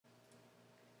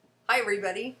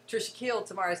everybody, Trisha Keel,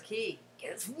 Tomorrow's Key.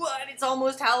 Guess what? It's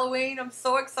almost Halloween. I'm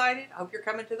so excited. I hope you're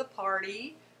coming to the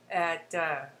party at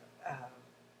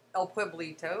El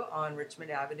Pueblito on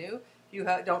Richmond Avenue. If you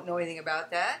don't know anything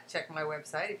about that, check my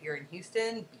website. If you're in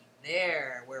Houston, be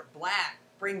there. Wear black.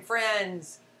 Bring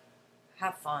friends.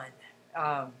 Have fun.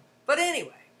 But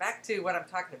anyway, back to what I'm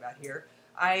talking about here.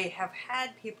 I have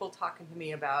had people talking to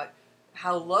me about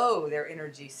how low their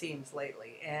energy seems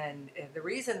lately. And the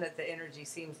reason that the energy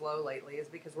seems low lately is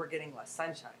because we're getting less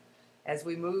sunshine. As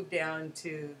we move down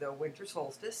to the winter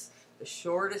solstice, the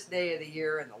shortest day of the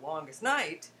year and the longest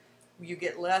night, you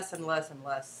get less and less and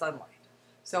less sunlight.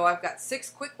 So I've got 6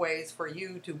 quick ways for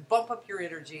you to bump up your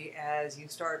energy as you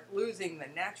start losing the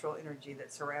natural energy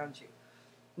that surrounds you.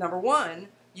 Number 1,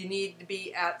 you need to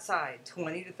be outside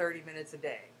 20 to 30 minutes a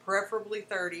day. Preferably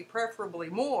 30, preferably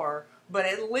more, but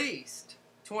at least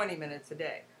 20 minutes a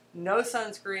day. No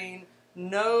sunscreen,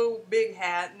 no big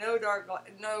hat,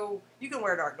 no you can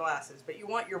wear dark glasses, but you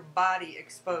want your body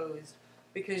exposed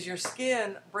because your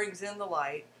skin brings in the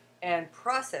light and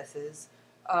processes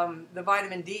the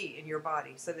vitamin D in your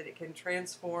body so that it can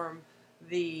transform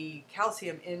the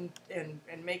calcium in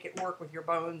and make it work with your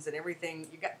bones and everything.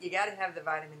 You got to have the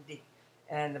vitamin D,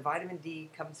 and the vitamin D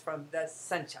comes from the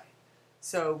sunshine.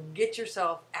 So get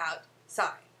yourself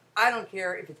outside. I don't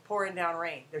care if it's pouring down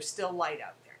rain. There's still light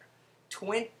out there.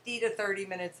 20 to 30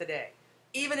 minutes a day.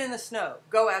 Even in the snow,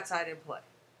 go outside and play.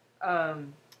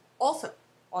 Also,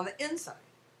 on the inside,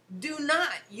 do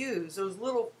not use those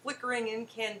little flickering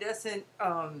incandescent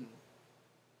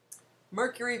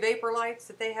mercury vapor lights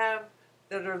that they have,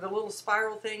 that are the little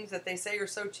spiral things that they say are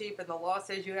so cheap and the law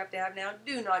says you have to have now.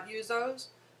 Do not use those.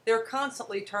 They're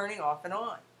constantly turning off and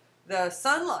on. The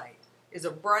sunlight is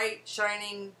a bright,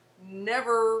 shining,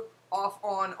 never off,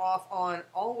 on,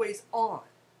 always on.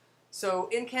 So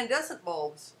incandescent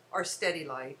bulbs are steady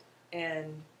light,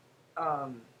 and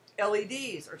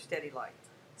LEDs are steady light.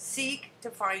 Seek to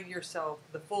find yourself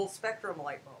the full spectrum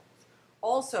light bulbs.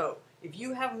 Also, if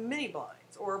you have mini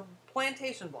blinds or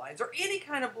plantation blinds or any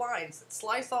kind of blinds that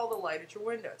slice all the light at your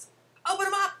windows, open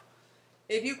them up.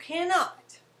 If you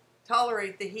cannot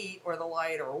tolerate the heat or the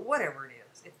light or whatever it is,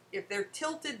 if they're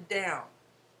tilted down,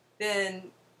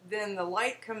 then the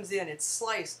light comes in, it's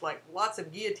sliced like lots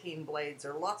of guillotine blades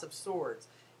or lots of swords,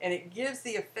 and it gives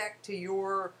the effect to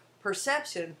your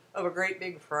perception of a great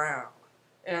big frown,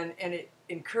 and it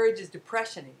encourages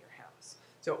depression in your house.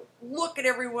 So look at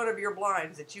every one of your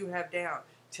blinds that you have down,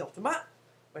 tilt them up.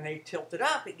 When they tilt it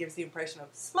up, it gives the impression of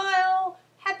smile,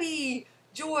 happy,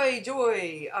 joy,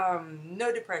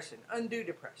 no depression, undue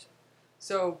depression.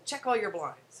 So check all your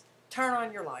blinds, turn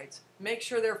on your lights, make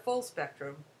sure they're full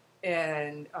spectrum,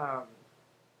 and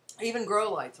even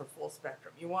grow lights are full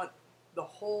spectrum. You want the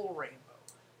whole rainbow.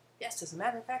 Yes, as a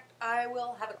matter of fact, I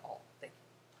will have it all. Thank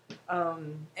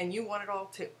you. And you want it all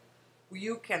too.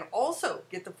 You can also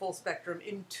get the full spectrum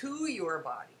into your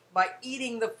body by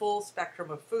eating the full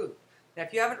spectrum of food. Now,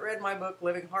 if you haven't read my book,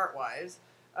 Living Heart-Wise,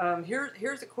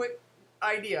 here's a quick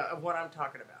idea of what I'm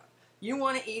talking about. You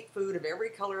want to eat food of every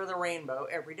color of the rainbow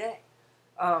every day.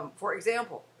 For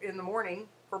example, in the morning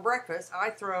for breakfast, I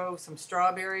throw some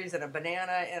strawberries and a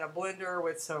banana in a blender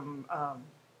with some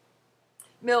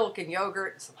milk and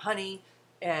yogurt and some honey,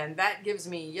 and that gives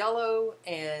me yellow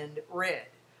and red.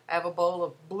 I have a bowl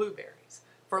of blueberries.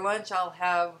 For lunch, I'll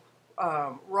have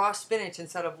raw spinach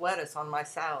instead of lettuce on my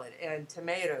salad, and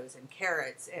tomatoes and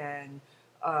carrots and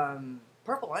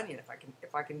purple onion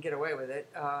if I can get away with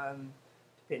it.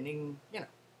 Depending,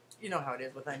 you know how it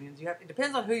is with onions. It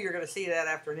depends on who you're going to see that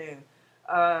afternoon.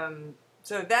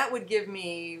 So that would give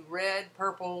me red,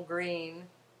 purple, green,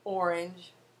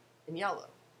 orange, and yellow.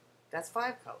 That's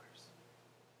 5 colors.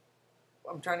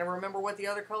 I'm trying to remember what the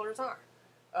other colors are.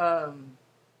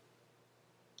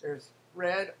 There's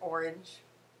red, orange,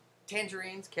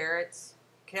 tangerines, carrots,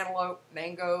 cantaloupe,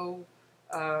 mango.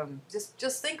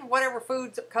 Just think of whatever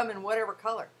foods come in whatever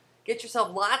color. Get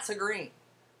yourself lots of green.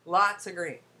 Lots of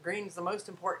green. Green is the most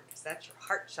important because that's your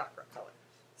heart chakra color.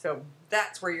 So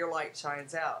that's where your light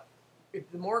shines out. If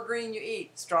the more green you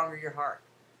eat, the stronger your heart.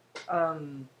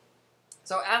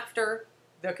 So after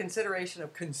the consideration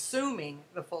of consuming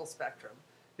the full spectrum,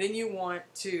 then you want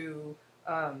to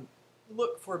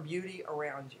look for beauty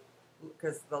around you,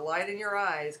 because the light in your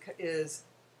eyes is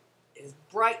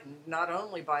brightened not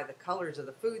only by the colors of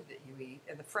the food that you eat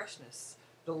and the freshness,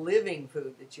 the living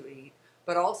food that you eat,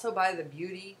 but also by the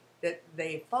beauty that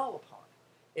they fall upon.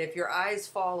 If your eyes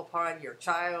fall upon your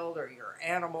child or your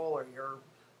animal or your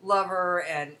lover,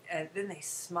 and then they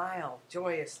smile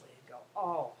joyously and go,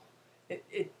 oh,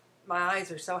 my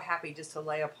eyes are so happy just to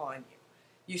lay upon you.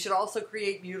 You should also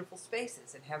create beautiful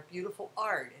spaces and have beautiful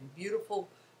art and beautiful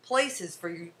places for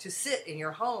you to sit in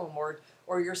your home,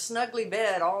 or your snuggly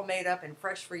bed all made up and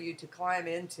fresh for you to climb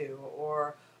into,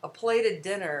 or a plated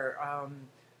dinner,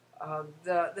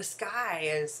 the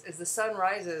sky as the sun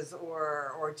rises,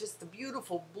 or just the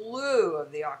beautiful blue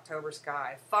of the October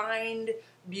sky. Find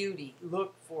beauty,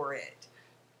 look for it.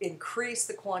 Increase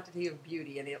the quantity of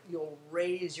beauty, and you'll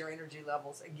raise your energy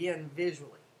levels again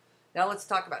visually. Now let's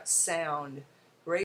talk about sound.